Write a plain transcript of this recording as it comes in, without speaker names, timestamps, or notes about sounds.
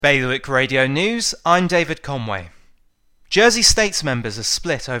Bailiwick Radio News, I'm David Conway. Jersey States members are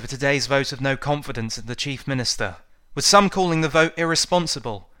split over today's vote of no confidence in the Chief Minister, with some calling the vote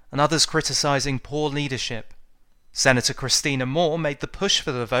irresponsible and others criticising poor leadership. Senator Christina Moore made the push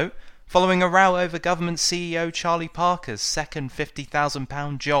for the vote following a row over Government CEO Charlie Parker's second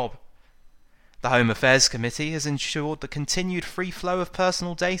 £50,000 job. The Home Affairs Committee has ensured the continued free flow of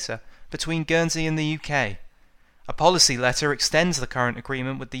personal data between Guernsey and the UK. A policy letter extends the current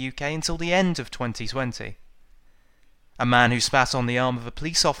agreement with the UK until the end of 2020. A man who spat on the arm of a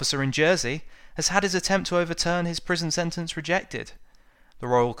police officer in Jersey has had his attempt to overturn his prison sentence rejected. The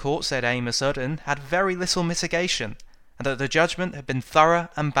Royal Court said Amos Udden had very little mitigation and that the judgment had been thorough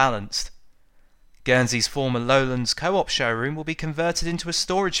and balanced. Guernsey's former Lowlands Co-op showroom will be converted into a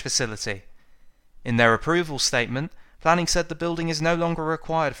storage facility. In their approval statement, planning said the building is no longer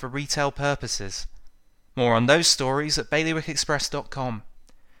required for retail purposes. More on those stories at bailiwickexpress.com.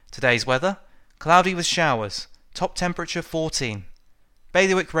 Today's weather, cloudy with showers, top temperature 14.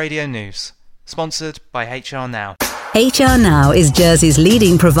 Bailiwick Radio News, sponsored by HR Now. HR Now is Jersey's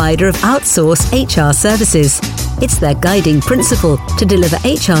leading provider of outsourced HR services. It's their guiding principle to deliver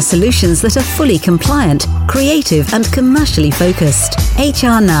HR solutions that are fully compliant, creative and commercially focused.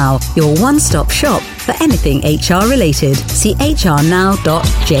 HR Now, your one-stop shop for anything HR related. See hrnow.je.